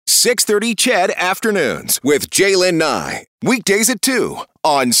6:30 CHED Afternoons with Jaylen Nye. Weekdays at 2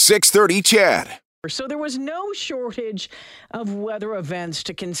 on 6:30 CHED. So there was no shortage of weather events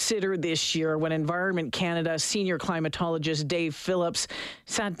to consider this year when Environment Canada senior climatologist Dave Phillips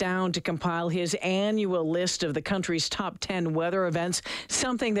sat down to compile his annual list of the country's top 10 weather events,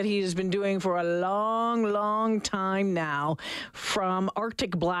 something that he has been doing for a long time now. From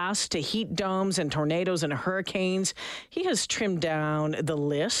Arctic blasts to heat domes and tornadoes and hurricanes, he has trimmed down the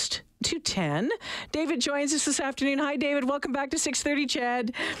list to 10. David joins us this afternoon. Hi, David. Welcome back to 6:30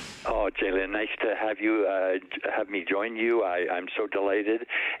 CHED. Oh, Jaylen, nice to have you, have me join you. I'm so delighted.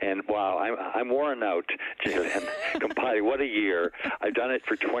 And wow, I'm worn out, Jaylen. Compiling, what a year. I've done it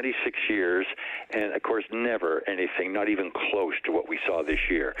for 26 years, and of course, never anything, not even close to what we saw this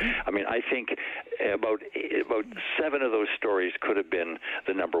year. I mean, I think about 7 of those stories could have been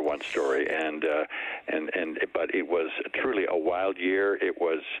the number one story, but it was truly a wild year. It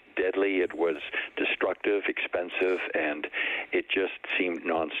was deadly, it was destructive, expensive, and it just seemed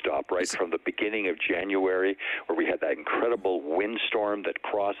nonstop right from the beginning of January, where we had that incredible windstorm that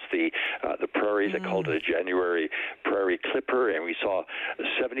crossed the prairies. I called it a January prairie clipper, and we saw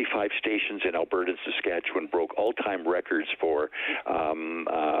 75 stations in Alberta and Saskatchewan broke all-time records for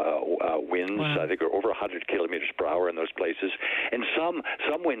winds. Wow. I think over 100 kilometers per hour in those places, and some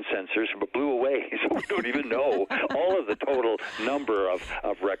wind sensors blew away, so we don't even know all of the total number of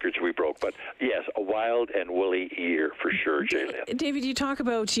records we broke. But yes, a wild and woolly year for sure, Jaylen. David, you talk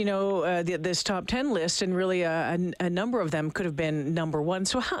about, this top 10 list, and really a number of them could have been number one.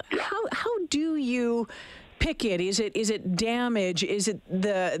 So how do you pick it? Is it damage? Is it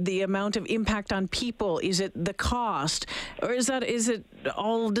the amount of impact on people? Is it the cost? Or does it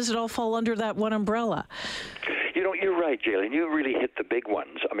all fall under that one umbrella? You know, you're right, Jaylen. You really hit the big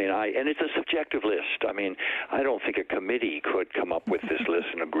ones. I mean, and it's a subjective list. I mean, I don't think a committee could come up with this list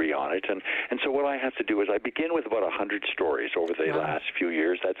and agree on it. And so what I have to do is I begin with about 100 stories over the last few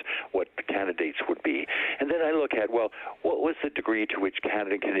years. That's what the candidates would be. And then I look at, well, what was the degree to which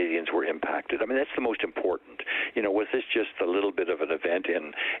Canadians were impacted? I mean, that's the most important. You know, was this just a little bit of an event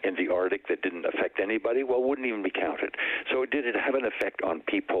in the Arctic that didn't affect anybody? Well, it wouldn't even be counted. So did it have an effect on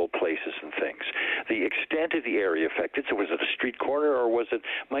people, places, and things? The extent of the area affected, so was it a street corner, or was it,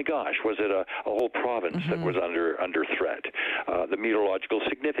 my gosh, was it a whole province that was under threat? The meteorological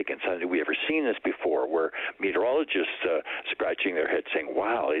significance. Have we ever seen this before, where meteorologists scratching their heads saying,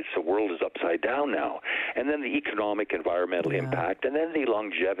 wow, the world is upside down now? And then the economic, environmental impact, and then the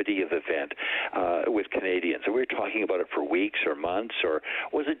longevity of the event with Canadians. And we were talking about it for weeks or months, or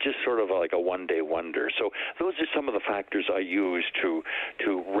was it just sort of like a one-day wonder? So those are some of the factors I use to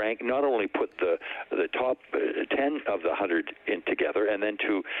rank, not only put the top 10 of the 100 in together, and then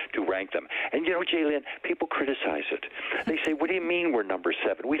to rank them. And you know, Jaylen, people criticize it. They say, what do you mean we're number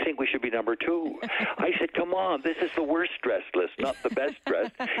 7? We think we should be number 2. I said, come on, this is the worst dressed list, not the best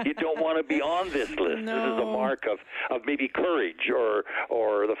dressed. You don't want to be on this list. No. This is a mark of maybe courage or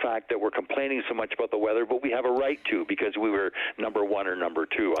the fact that we're complaining so much about the weather, but we have a right to, because we were number 1 or number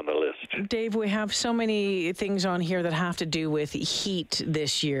 2 on the list. Dave, we have so many things on here that have to do with heat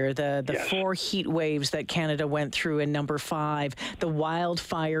this year. The 4 heat waves that Canada went through in number 5, the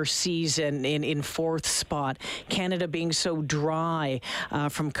wildfire season in 4th spot, Canada being so dry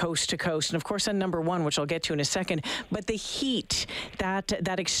from coast to coast, and of course on number 1, which I'll get to in a second. But the heat,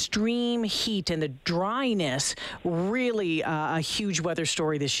 that extreme heat and the dryness, really a huge weather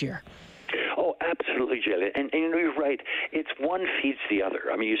story this year. Oh, absolutely, Jaylen. And you know, you're right. It's one feeds the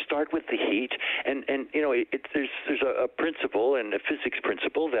other. I mean, you start with the heat, and you know, there's a principle, and a physics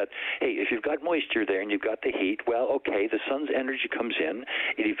principle, that, hey, if you've got moisture there and you've got the heat, well, okay, the sun's energy comes in,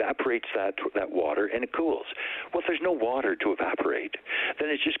 it evaporates that water, and it cools. Well, if there's no water to evaporate, then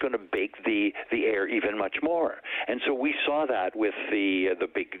it's just going to bake the air even much more. And so we saw that with the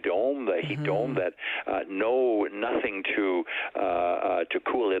big dome, the heat dome, that nothing to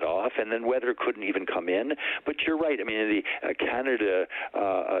cool it off, and then weather couldn't even come in. But you're right. I mean, in the Canada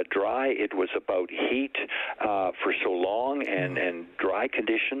dry, it was about heat for so long, and dry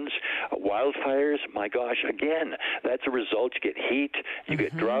conditions. Wildfires, my gosh, again, that's a result. You get heat, you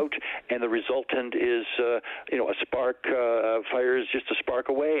get drought, and the resultant is, a spark. Fire is just a spark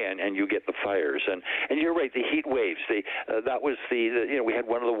away, and you get the fires. And you're right, the heat waves. That was we had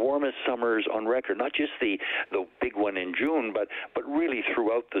one of the warmest summers on record. Not just the big one in June, but really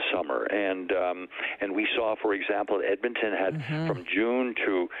throughout the summer. And And we saw, for example, Edmonton had from June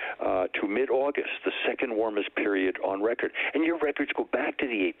to mid-August the second warmest period on record. And your records go back to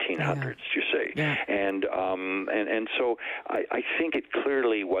the 1800s, you say. Yeah. And so I think it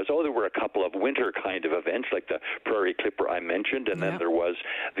clearly was, there were a couple of winter kind of events like the Prairie Clipper I mentioned, and then there was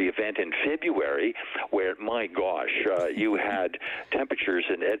the event in February where, my gosh, you had temperatures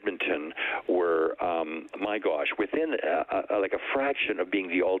in Edmonton were, within like a fraction of being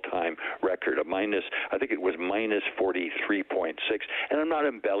the all-time record, I think it was minus 43.6, and I'm not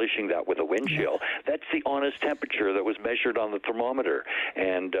embellishing that with a wind chill. That's the honest temperature that was measured on the thermometer,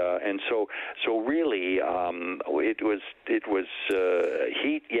 and so really it was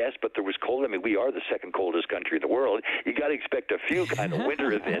heat, yes, but there was cold. I mean, we are the second coldest country in the world. You got to expect a few kind of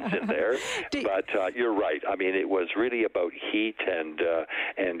winter events in there, but you're right. I mean, it was really about heat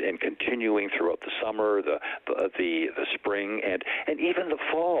and continuing throughout the summer, the spring, and even the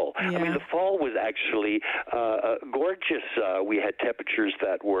fall. Yeah. I mean, the fall was actually gorgeous. We had temperatures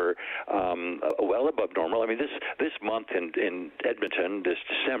that were well above normal. I mean, this month in Edmonton, this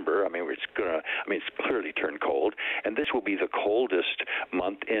December, it's clearly turned cold, and this will be the coldest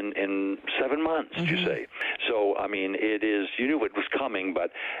month in 7 months, you say. So, I mean, it is, you knew it was coming,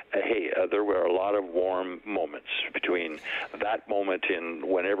 but hey, there were a lot of warm moments between that moment in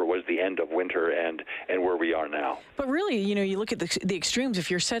whenever was the end of winter and where we are now. But really, you look at the extremes. If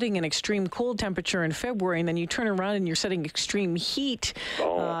you're setting an extreme cold temperature in February, and then you turn around and you're setting extreme heat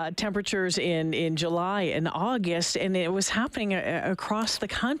temperatures in July and August, and it was happening across the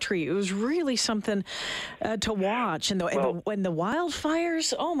country. It was really something to watch. And the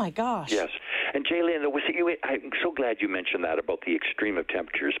wildfires, oh my gosh. Yes. And Jaylene, I'm so glad you mentioned that about the extreme of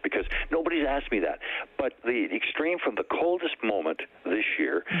temperatures, because nobody's asked me that. But the extreme from the coldest moment this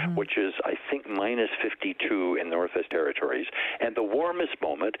year, which is, I think, minus 52 in the Northwest Territories, and the warmest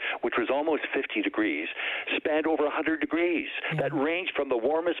moment, which was almost 50 degrees, spanned over 100 degrees. Yeah. That ranged from the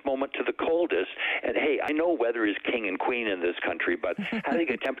warmest moment to the coldest. And hey, I know weather is king and queen in this country, but having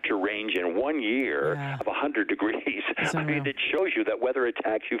a temperature range in 1 year of 100 degrees, I mean, it shows you that weather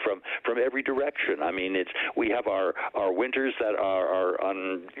attacks you from every direction. I mean, we have our winters that are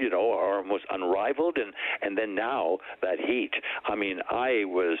almost unrivaled, and then now that heat. I mean, I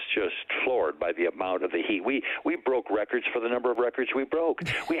was just floored by the amount of the heat. We broke records for the number of records we broke.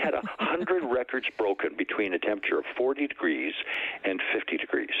 We had 100 records broken between a temperature of 40 degrees and 50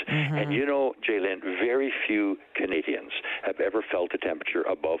 degrees. And Jaylene, very few Canadians have ever felt a temperature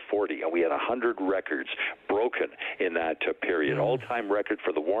above 40, and we had 100 records broken in that period. All-time record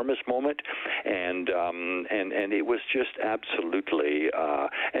for the warmest moment, and it was just absolutely,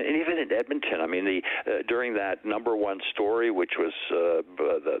 and even in Edmonton, I mean, during that number one story, which was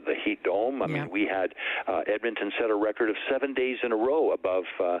the heat dome, I mean, we had Edmonton set a record of 7 days in a row above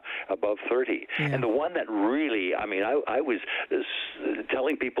 30. And the one that really, I mean, I was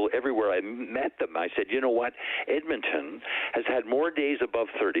telling people everywhere I met them, I said, you know what, Edmonton has had more days above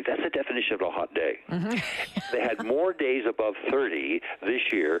 30. That's the definition of a hot day. They had more days above 30 this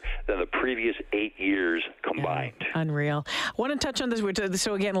year than the previous 8 years combined. Unreal. I want to touch on this.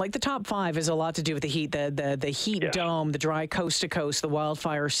 So again, like the top five is a lot to do with the heat, the heat dome, the dry coast to coast, the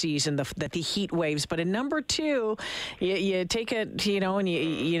wildfire season, the heat waves. But in number two, you take it, and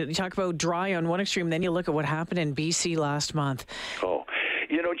you talk about dry on one extreme, then you look at what happened in BC last month. Oh,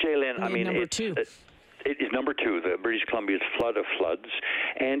 Jaylene, I mean, number two. It is number two, the British Columbia's flood of floods.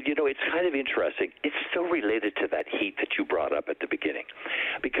 And, it's kind of interesting. It's still related to that heat that you brought up at the beginning,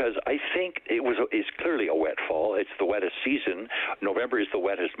 because I think it's clearly a wet fall. It's the wettest season. November is the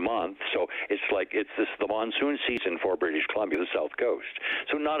wettest month. So it's the monsoon season for British Columbia, the South Coast.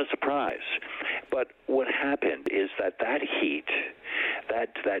 So not a surprise. But what happened is that heat,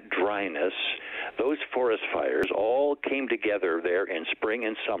 that dryness, those forest fires all came together there in spring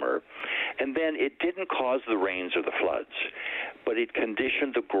and summer, and then it didn't cause the rains or the floods, but it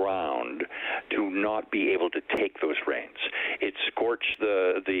conditioned the ground to not be able to take those rains. It scorched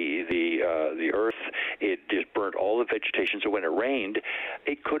the earth. It just burnt all the vegetation. So when it rained,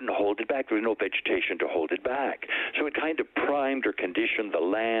 it couldn't hold it back. There was no vegetation to hold it back. So it kind of primed or conditioned the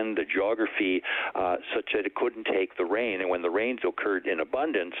land, the geography, such that it couldn't take the rain. And when the rains occurred in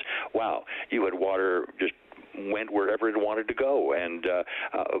abundance, wow, you had water just went wherever it wanted to go, and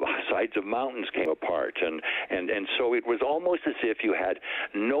sides of mountains came apart, and so it was almost as if you had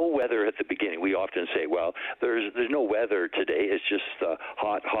no weather at the beginning. We often say, well, there's no weather today, it's just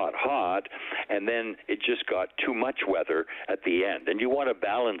hot, hot, hot, and then it just got too much weather at the end. And you want a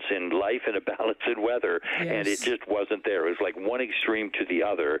balance in life and a balance in weather, and it just wasn't there. It was like one extreme to the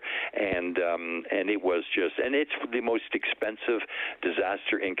other, and it was just, and it's the most expensive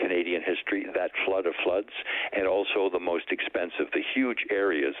disaster in Canadian history, that flood of floods, and also the most expensive, the huge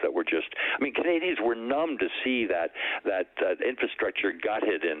areas that were just, I mean, Canadians were numb to see that infrastructure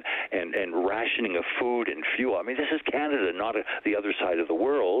gutted and rationing of food and fuel. I mean, this is Canada, not the other side of the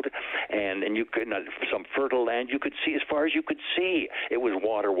world, and you could, some fertile land, you could see as far as you could see. It was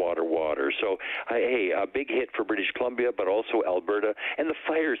water, water, water. So, hey, a big hit for British Columbia, but also Alberta. And the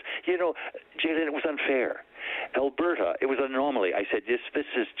fires, you know, Jalen, it was unfair. Alberta, it was an anomaly. I said, this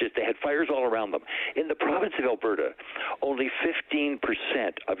is just, they had fires all around them. In the province of Alberta, only 15%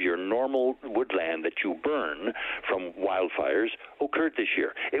 of your normal woodland that you burn from wildfires occurred this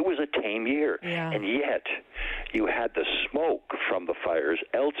year. It was a tame year. Yeah. And yet, you had the smoke from the fires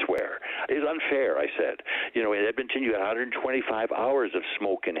elsewhere. It was unfair, I said. You know, in Edmonton, you had 125 hours of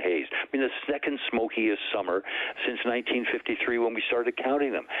smoke and haze. I mean, the second smokiest summer since 1953 when we started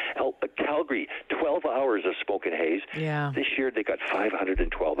counting them. Calgary, 12 hours of smoke and haze. Yeah. This year, they got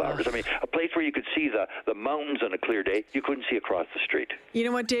 512 hours. I mean, a place where you could see the mountains on a clear day, you couldn't see across the street. You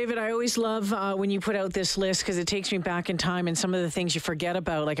know what, David? I always love when you put out this list because it takes me back in time and some of the things you forget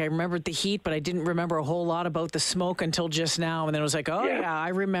about. Like, I remembered the heat, but I didn't remember a whole lot about the smoke until just now. And then it was like, oh, yeah I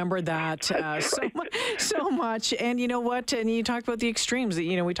remember that so much. And you know what? And you talked about the extremes.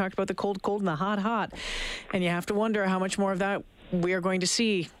 You know, we talked about the cold and the hot. And you have to wonder how much more of that we are going to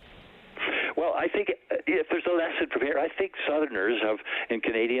see. Well, I think if there's a lesson from here, I think Southerners and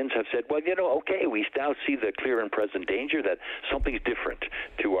Canadians have said, well, you know, okay, we now see the clear and present danger that something's different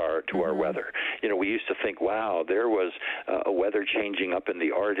to our weather. You know, we used to think, wow, there was a weather changing up in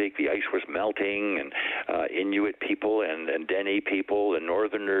the Arctic, the ice was melting, and Inuit people and Dene people and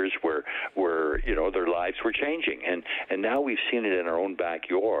Northerners were you know, their lives were changing, and now we've seen it in our own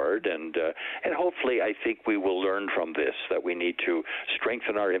backyard, and hopefully, I think we will learn from this that we need to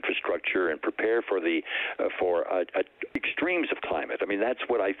strengthen our infrastructure and prepare for the extremes of climate. I mean, that's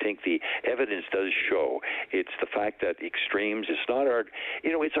what I think the evidence does show. It's the fact that extremes, it's not our,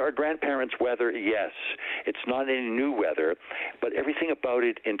 you know, it's our grandparents' weather, yes. It's not any new weather, but everything about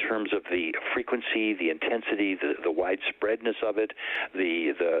it in terms of the frequency, the intensity, the widespreadness of it,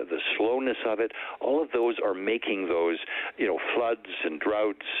 the slowness of it, all of those are making those, you know, floods and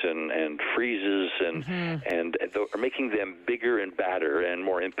droughts and freezes and are making them bigger and badder and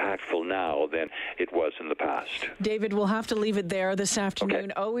more impactful now than it was in the past. David, we'll have to leave it there this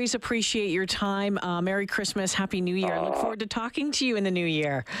afternoon. Okay. Always appreciate your time. Merry Christmas. Happy New Year. I look forward to talking to you in the new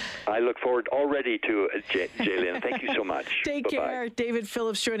year. I look forward already to Jaylyn. Thank you so much. Take care. David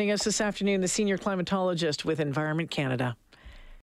Phillips joining us this afternoon, the senior climatologist with Environment Canada.